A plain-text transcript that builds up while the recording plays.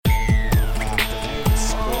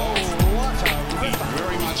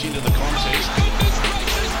much into the contest. Goodness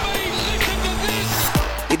gracious me, listen to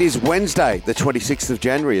this! It is Wednesday, the 26th of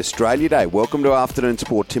January, Australia Day. Welcome to Afternoon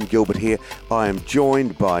Sport. Tim Gilbert here. I am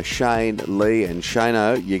joined by Shane, Lee and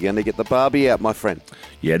Shano. You're going to get the barbie out, my friend.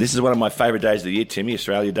 Yeah, this is one of my favourite days of the year, Timmy,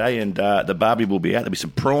 Australia Day, and the barbie will be out. There'll be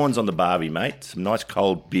some prawns on the barbie, mate, some nice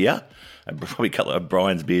cold beer, and probably a couple of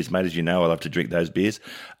Brian's beers, mate. As you know, I love to drink those beers.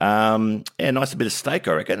 Nice bit of steak,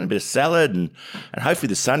 I reckon, and a bit of salad, and hopefully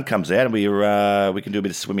the sun comes out and we can do a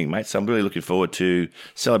bit of swimming, mate. So I'm really looking forward to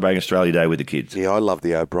celebrating Australia Day with the kids. Yeah, I love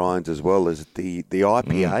the O'Briens as well as the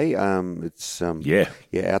IPA. It's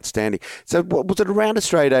outstanding. So, was it around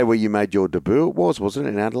Australia Day where you made your debut? Wasn't it,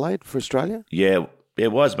 in Adelaide for Australia? Yeah.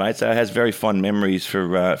 It was, mate. So it has very fond memories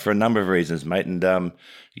for a number of reasons, mate. And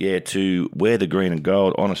to wear the green and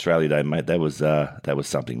gold on Australia Day, mate, that was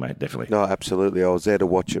something, mate. Definitely. No, absolutely. I was there to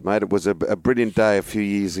watch it, mate. It was a brilliant day a few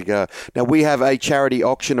years ago. Now we have a charity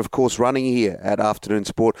auction, of course, running here at Afternoon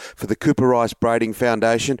Sport for the Cooper Rice Braiding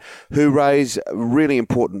Foundation, who raise really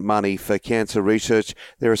important money for cancer research.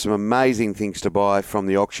 There are some amazing things to buy from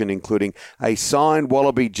the auction, including a signed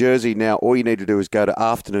Wallaby jersey. Now all you need to do is go to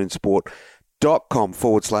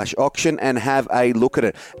afternoonsport.com/auction and have a look at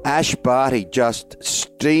it. Ash Barty just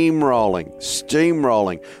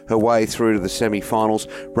steamrolling her way through to the semi-finals.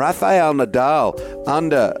 Rafael Nadal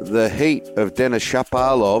under the heat of Denis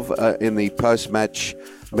Shapovalov in the post-match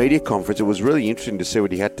media conference. It was really interesting to see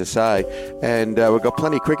what he had to say, and we've got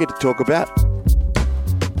plenty of cricket to talk about.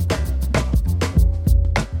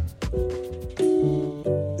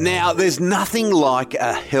 Now, there's nothing like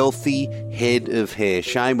a healthy head of hair.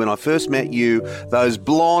 Shane, when I first met you, those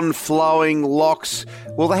blonde flowing locks,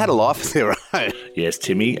 well, they had a life of their own. Yes,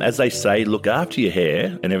 Timmy. As they say, look after your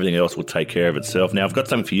hair and everything else will take care of itself. Now, I've got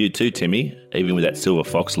something for you too, Timmy, even with that silver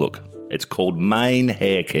fox look. It's called Mane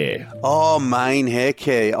Hair Care. Oh, Mane Hair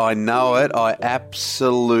Care. I know it. I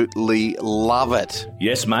absolutely love it.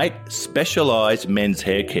 Yes, mate. Specialised men's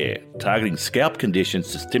hair care, targeting scalp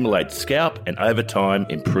conditions to stimulate scalp and, over time,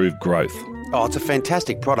 improve growth. Oh, it's a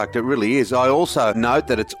fantastic product. It really is. I also note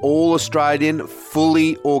that it's all Australian,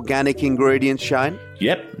 fully organic ingredients, Shane.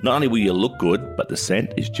 Yep. Not only will you look good, but the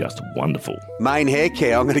scent is just wonderful. Mane Hair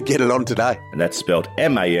Care. I'm going to get it on today. And that's spelled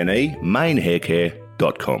MANE,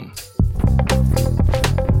 manehaircare.com.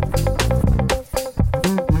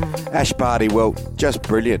 Ash Barty, well, just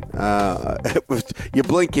brilliant. You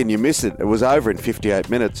blink and you miss it. It was over in 58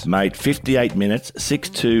 minutes. Mate, 58 minutes,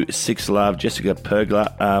 6-2, 6-love, Jessica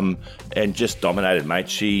Pergler, and just dominated, mate.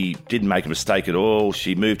 She didn't make a mistake at all.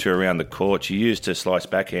 She moved her around the court. She used her slice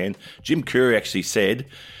backhand. Jim Courier actually said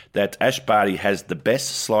that Ash Barty has the best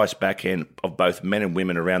slice backhand of both men and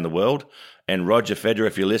women around the world. And Roger Federer,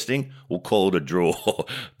 if you're listening, will call it a draw.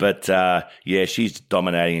 But, she's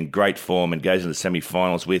dominating in great form and goes into the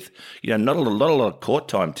semi-finals with, not a lot of court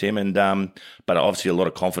time, Tim, and but obviously a lot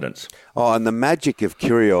of confidence. Oh, and the magic of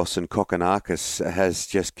Kyrgios and Kokkinakis has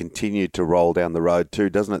just continued to roll down the road too,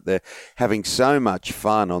 doesn't it? They're having so much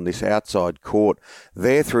fun on this outside court.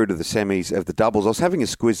 They're through to the semis of the doubles. I was having a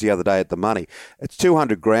squiz the other day at the money. It's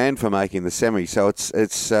 $200,000 for making the semi, so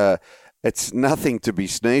it's nothing to be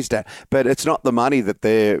sneezed at, but it's not the money that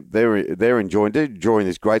they're enjoying. They're enjoying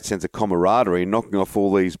this great sense of camaraderie and knocking off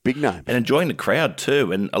all these big names. And enjoying the crowd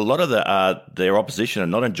too. And a lot of their opposition are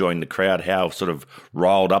not enjoying the crowd, how sort of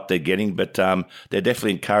riled up they're getting, but they're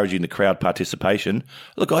definitely encouraging the crowd participation.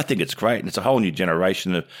 Look, I think it's great, and it's a whole new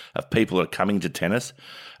generation of people that are coming to tennis.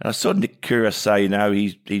 And I saw Nick Kyrgios say,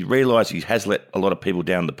 he realised he has let a lot of people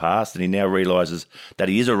down in the past, and he now realises that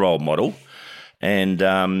he is a role model. And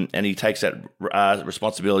he takes that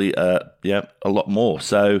responsibility, a lot more.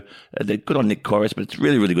 So they're good on Nick Kyrgios, but it's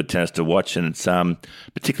really, really good tennis to watch. And it's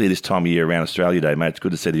particularly this time of year around Australia Day, mate. It's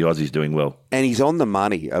good to see the Aussies doing well. And he's on the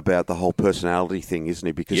money about the whole personality thing, isn't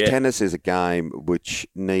he? Because tennis is a game which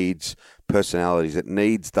needs personalities. It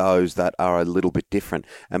needs those that are a little bit different.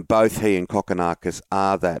 And both he and Kokkinakis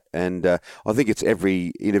are that. And I think it's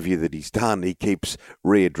every interview that he's done, he keeps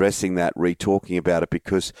readdressing that, re-talking about it,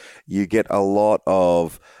 because you get a lot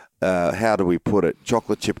of how do we put it,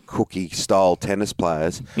 chocolate chip cookie style tennis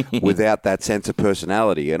players without that sense of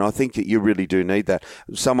personality. And I think that you really do need that.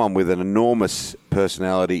 Someone with an enormous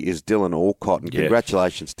personality is Dylan Alcott, and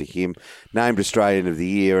congratulations to him, named Australian of the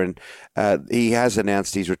Year. And he has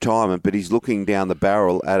announced his retirement, but he's looking down the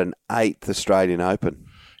barrel at an 8th Australian Open.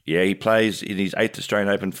 Yeah, he plays in his 8th Australian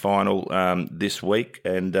Open final this week,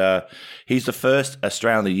 and he's the first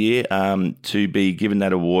Australian of the Year to be given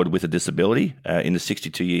that award with a disability in the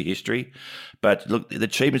 62-year history. But look, the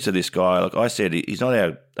achievements of this guy, like I said, he's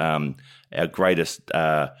not our greatest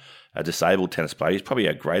a disabled tennis player. He's probably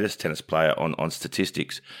our greatest tennis player on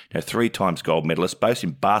statistics. 3 times gold medalist, both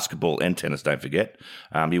in basketball and tennis, don't forget.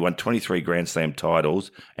 He won 23 Grand Slam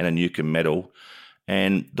titles and a Newcombe medal.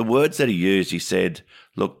 And the words that he used, he said,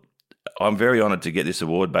 look, I'm very honoured to get this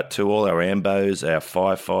award, but to all our AMBOs, our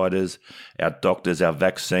firefighters, our doctors, our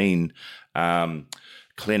vaccine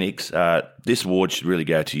clinics, this award should really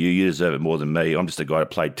go to you. You deserve it more than me. I'm just a guy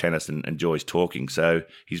that played tennis and enjoys talking. So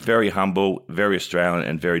he's very humble, very Australian,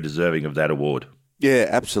 and very deserving of that award. Yeah,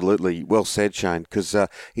 absolutely. Well said, Shane, because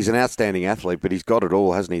he's an outstanding athlete, but he's got it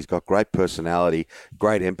all, hasn't he? He's got great personality,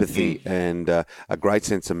 great empathy, and a great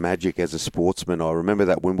sense of magic as a sportsman. I remember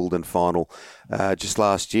that Wimbledon final just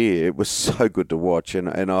last year. It was so good to watch,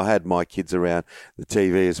 and I had my kids around the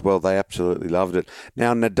TV as well. They absolutely loved it.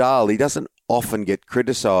 Now, Nadal, he doesn't often get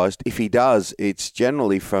criticised. If he does, it's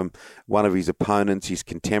generally from one of his opponents, his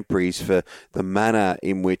contemporaries, for the manner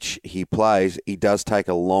in which he plays. He does take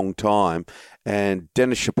a long time, and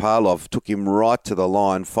Denis Shapovalov took him right to the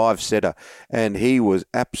line, 5-setter, and he was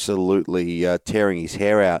absolutely tearing his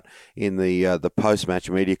hair out in the post-match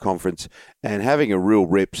media conference and having a real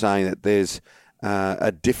rip, saying that there's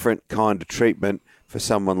a different kind of treatment for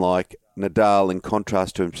someone like Nadal in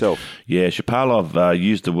contrast to himself. Yeah, Shapovalov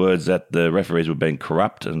used the words that the referees were being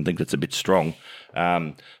corrupt, and I think that's a bit strong.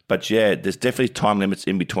 But yeah, there's definitely time limits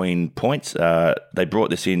in between points. They brought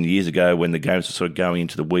this in years ago when the games were sort of going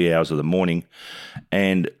into the wee hours of the morning,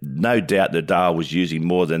 and no doubt Nadal was using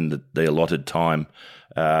more than the allotted time.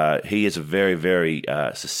 He has a very, very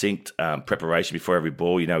succinct preparation before every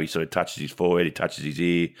ball. He sort of touches his forehead, he touches his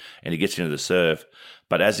ear, and he gets into the serve.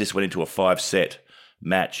 But as this went into a 5-set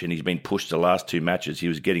match, and he's been pushed the last 2 matches, he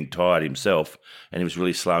was getting tired himself, and he was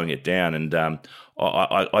really slowing it down. And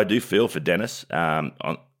I do feel for Denis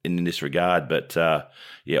in this regard, but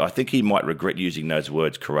I think he might regret using those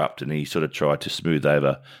words corrupt, and he sort of tried to smooth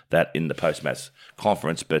over that in the post-match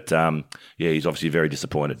conference. But he's obviously very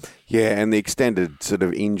disappointed. Yeah, and the extended sort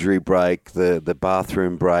of injury break, the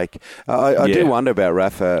bathroom break. I do wonder about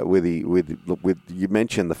Rafa with you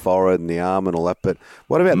mentioned the forehead and the arm and all that, but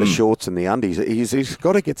what about the shorts and the undies? He's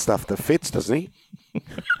got to get stuff that fits, doesn't he?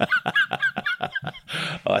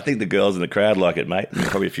 I think the girls in the crowd like it, mate.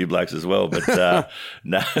 Probably a few blokes as well. But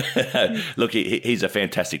no, look, he's a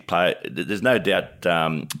fantastic player. There's no doubt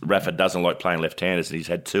Rafa doesn't like playing left-handers, and he's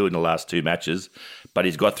had 2 in the last 2 matches. But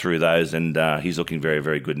he's got through those, and he's looking very,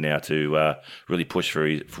 very good now to really push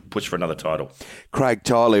for another title. Craig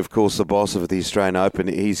Tiley, of course, the boss of the Australian Open,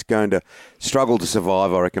 he's going to struggle to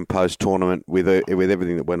survive, I reckon, post-tournament with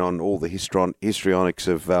everything that went on, all the histrionics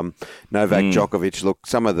of Novak Djokovic. Look,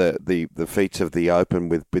 some of the feats of the Open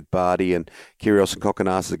with Barty and Kyrgios and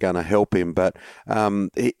Kokonakis are going to help him, but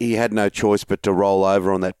he had no choice but to roll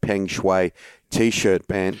over on that Peng Shuai T-shirt,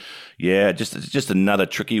 man. Yeah, just another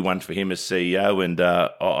tricky one for him as CEO, and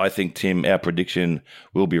I think, Tim, our prediction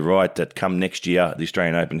will be right that come next year, the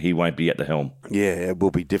Australian Open, he won't be at the helm. Yeah, it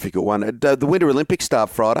will be a difficult one. The Winter Olympics start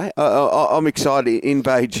Friday. I'm excited in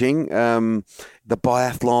Beijing. The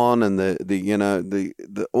biathlon and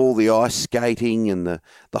the all the ice skating and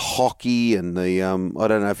the hockey and the I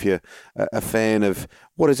don't know if you're a fan of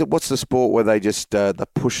what is it? What's the sport where they just they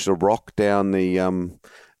push the rock down the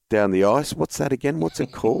ice? What's that again? What's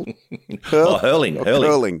it called? Hurling.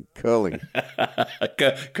 Curling.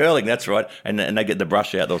 Curling, that's right. And they get the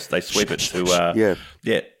brush out. They sweep it to...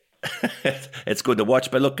 yeah. It's good to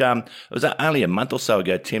watch. But look, it was only a month or so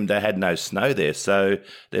ago, Tim, they had no snow there. So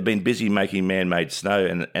they've been busy making man-made snow,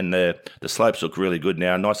 and the slopes look really good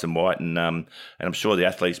now, nice and white. And I'm sure the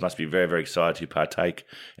athletes must be very, very excited to partake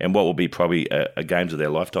in what will be probably a games of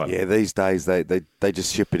their lifetime. Yeah, these days they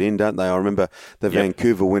just ship it in, don't they? I remember the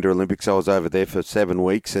Vancouver Winter Olympics. I was over there for 7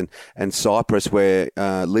 weeks, and Cyprus, where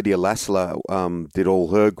Lydia Lassler did all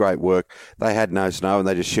her great work. They had no snow, and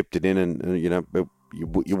they just shipped it in, and you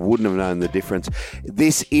wouldn't have known the difference.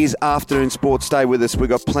 This is Afternoon Sports. Stay with us. We've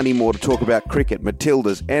got plenty more to talk about: cricket,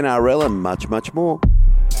 Matildas, NRL, and much, much more.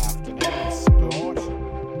 Afternoon Sport.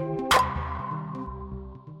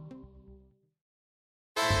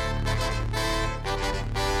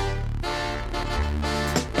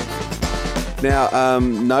 Now,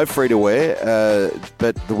 no free-to-wear,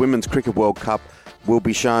 but the Women's Cricket World Cup will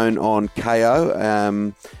be shown on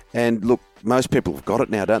KO. And look, most people have got it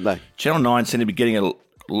now, don't they? Channel 9 seem to be getting a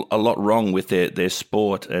lot wrong with their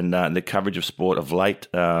sport and the coverage of sport of late.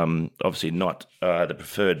 Obviously not the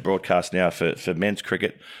preferred broadcast now for men's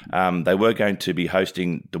cricket. They were going to be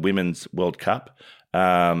hosting the Women's World Cup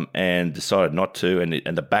and decided not to. And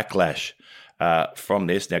the backlash from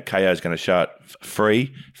this. Now, KO is going to show it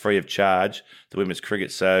free of charge, the women's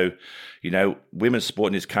cricket. So, women's sport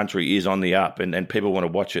in this country is on the up, and people want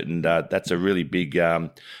to watch it, and that's a really big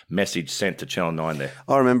message sent to Channel 9 there.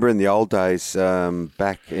 I remember in the old days,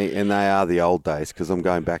 back, and they are the old days because I'm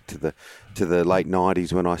going back to the late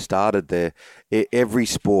 90s when I started there. Every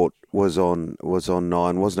sport was on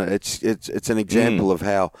 9, wasn't it? It's an example of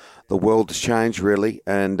how the world has changed, really,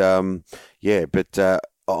 and but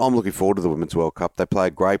I'm looking forward to the Women's World Cup. They play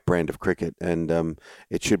a great brand of cricket, and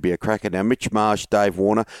it should be a cracker. Now, Mitch Marsh, Dave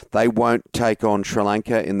Warner, they won't take on Sri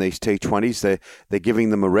Lanka in these T20s. They're giving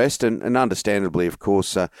them a rest, and understandably, of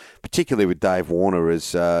course, particularly with Dave Warner,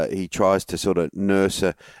 as he tries to sort of nurse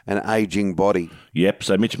an ageing body. Yep,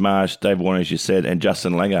 so Mitch Marsh, Dave Warner, as you said, and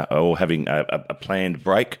Justin Langer are all having a planned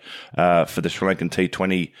break for the Sri Lankan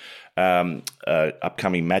T20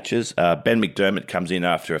 upcoming matches. Ben McDermott comes in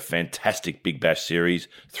after a fantastic Big Bash series,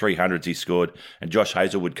 300s he scored, and Josh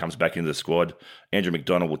Hazlewood comes back into the squad. Andrew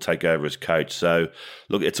McDonald will take over as coach. So,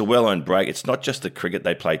 look, it's a well-earned break. It's not just the cricket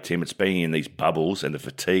they play, Tim. It's being in these bubbles and the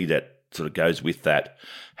fatigue that sort of goes with that.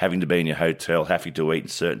 Having to be in your hotel, having to eat at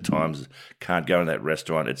certain times, can't go in that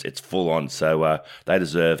restaurant. It's full on. So they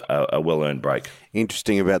deserve a well-earned break.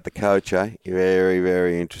 Interesting about the coach, eh? Very,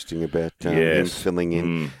 very interesting about him filling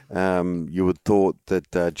in. You would thought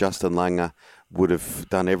that Justin Langer would have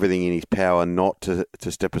done everything in his power not to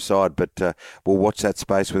step aside, but we'll watch that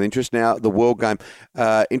space with interest. Now, the World Game,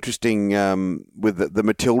 interesting with the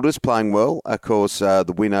Matildas playing well, of course,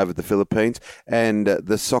 the win over the Philippines, and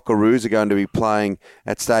the Socceroos are going to be playing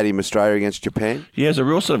at Stadium Australia against Japan. Yeah, there's a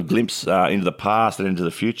real sort of glimpse into the past and into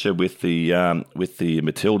the future with the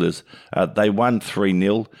Matildas. They won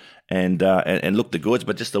 3-0. And look the goods,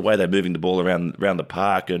 but just the way they're moving the ball around the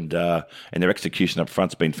park and their execution up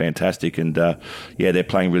front's been fantastic. And they're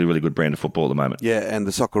playing really, really good brand of football at the moment. Yeah, and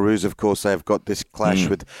the Socceroos, of course, they've got this clash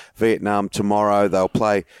with Vietnam tomorrow. They'll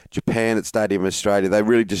play Japan at Stadium Australia. They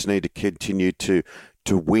really just need to continue to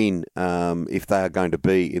win if they are going to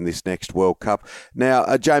be in this next World Cup.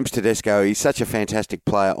 Now, James Tedesco, he's such a fantastic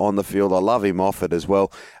player on the field. I love him off it as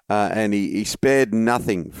well. And he spared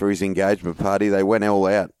nothing for his engagement party. They went all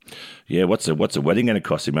out. Yeah, what's a wedding going to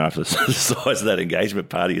cost him after the size of that engagement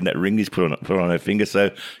party and that ring he's put on her finger?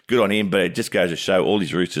 So good on him, but it just goes to show all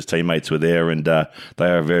his Roosters teammates were there, and they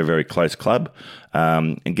are a very, very close club.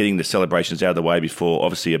 And getting the celebrations out of the way before,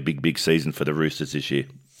 obviously, a big, big season for the Roosters this year.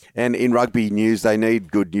 And in rugby news, they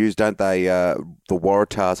need good news, don't they? The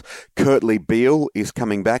Waratahs. Kurtley Beale is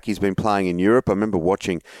coming back. He's been playing in Europe. I remember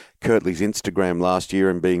watching Kurtley's Instagram last year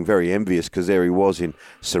and being very envious because there he was in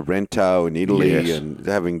Sorrento in Italy and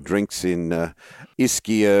having drinks in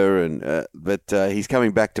Ischia. But he's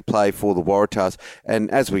coming back to play for the Waratahs.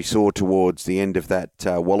 And as we saw towards the end of that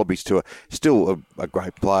Wallabies tour, still a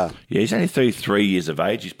great player. Yeah, he's only 33 years of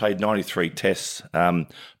age. He's played 93 tests.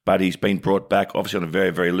 But he's been brought back, obviously, on a very,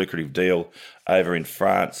 very lucrative deal over in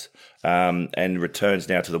France, and returns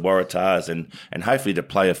now to the Waratahs and hopefully to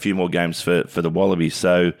play a few more games for the Wallabies.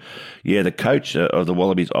 So, yeah, the coach of the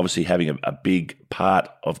Wallabies obviously having a big part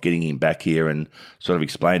of getting him back here and sort of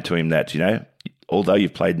explained to him that, although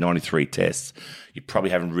you've played 93 tests, you probably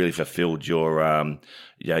haven't really fulfilled your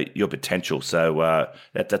potential. So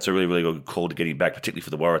that's a really, really good call to get him back, particularly for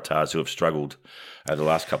the Waratahs who have struggled over the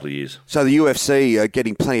last couple of years. So the UFC are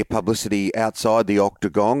getting plenty of publicity outside the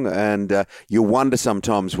octagon, and you wonder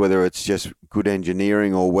sometimes whether it's just good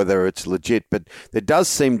engineering or whether it's legit, but there does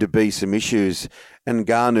seem to be some issues. And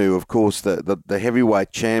Ngannou, of course, the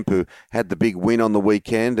heavyweight champ who had the big win on the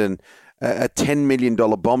weekend, and a $10 million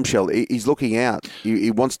bombshell. He's looking out.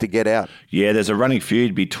 He wants to get out. Yeah, there's a running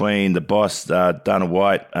feud between the boss, Dana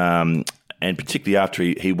White, and particularly after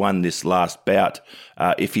he won this last bout.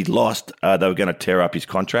 If he'd lost, they were going to tear up his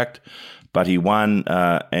contract. But he won,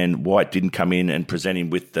 and White didn't come in and present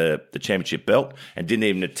him with the championship belt and didn't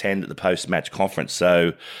even attend the post-match conference.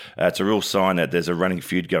 So it's a real sign that there's a running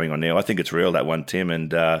feud going on now. I think it's real, that one, Tim,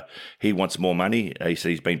 and he wants more money. He said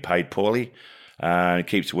he's been paid poorly. He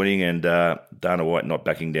keeps winning, and Dana White not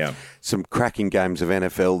backing down. Some cracking games of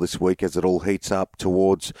NFL this week as it all heats up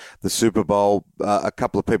towards the Super Bowl. A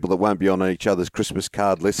couple of people that won't be on each other's Christmas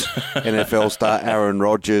card list. NFL star Aaron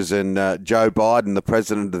Rodgers and Joe Biden, the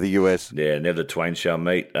president of the US. Yeah, never the twain shall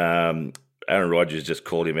meet. Aaron Rodgers just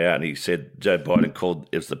called him out, and he said Joe Biden called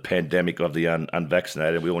it was the pandemic of the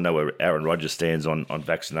unvaccinated. We all know where Aaron Rodgers stands on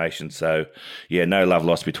vaccination. So, yeah, no love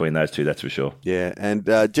lost between those two, that's for sure. Yeah, and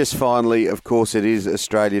just finally, of course, it is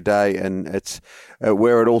Australia Day, and it's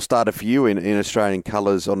where it all started for you in Australian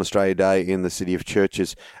colours on Australia Day in the City of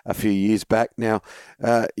Churches a few years back. Now,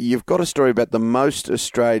 you've got a story about the most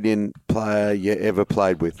Australian player you ever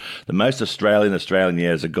played with? The most Australian,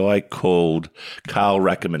 yeah, is a guy called Carl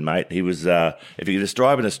Rackerman, mate. He was, if you could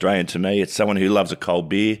describe an Australian to me, it's someone who loves a cold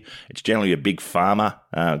beer. It's generally a big farmer,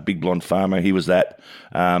 big blonde farmer. He was that.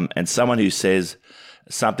 And someone who says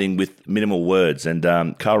something with minimal words. And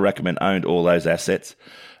Carl Rackerman owned all those assets.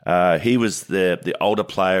 He was the older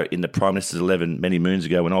player in the Prime Minister's 11 many moons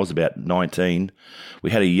ago when I was about 19. We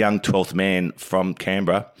had a young 12th man from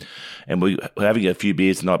Canberra, and we were having a few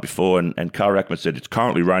beers the night before, and Carl Rackerman said, "It's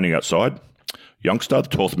currently raining outside. Youngster, the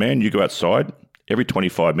 12th man, you go outside every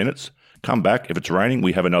 25 minutes, come back. If it's raining,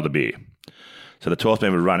 we have another beer." So the 12th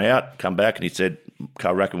man would run out, come back, and he said,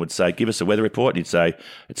 Carl Rackerman would say, "Give us a weather report." And he'd say,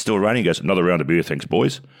 "It's still raining." He goes, "Another round of beer, thanks,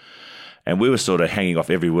 boys." And we were sort of hanging off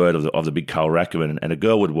every word of the big Carl Rackerman, and a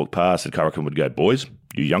girl would walk past, and Carl Rackerman would go, "Boys,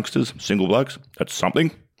 you youngsters, single blokes, that's something."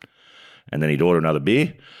 And then he'd order another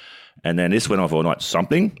beer, and then this went off all night.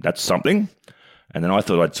 "Something, that's something." And then I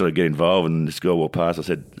thought I'd sort of get involved, and this girl walked past. I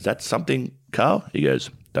said, "Is that something, Carl?" He goes,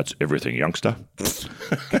 "That's everything, youngster."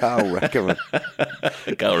 Carl Rackerman.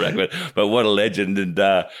 Carl Rackerman. But what a legend.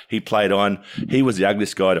 And he played on. He was the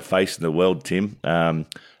ugliest guy to face in the world, Tim.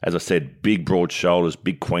 As I said, big, broad shoulders,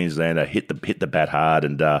 big Queenslander, hit the bat hard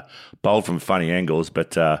and bowled from funny angles,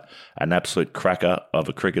 but an absolute cracker of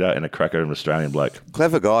a cricketer and a cracker of an Australian bloke.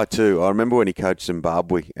 Clever guy too. I remember when he coached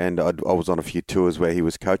Zimbabwe, and I was on a few tours where he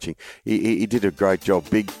was coaching. He did a great job.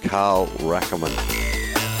 Big Carl Rackerman.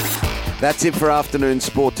 That's it for Afternoon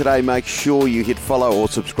Sport today. Make sure you hit follow or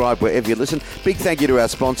subscribe wherever you listen. Big thank you to our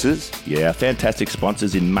sponsors. Yeah, fantastic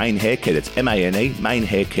sponsors in Maine Haircare. It's MANE,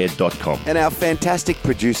 mainhaircare.com. And our fantastic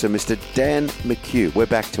producer, Mr. Dan McHugh. We're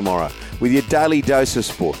back tomorrow with your daily dose of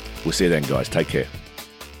sport. We'll see you then, guys. Take care.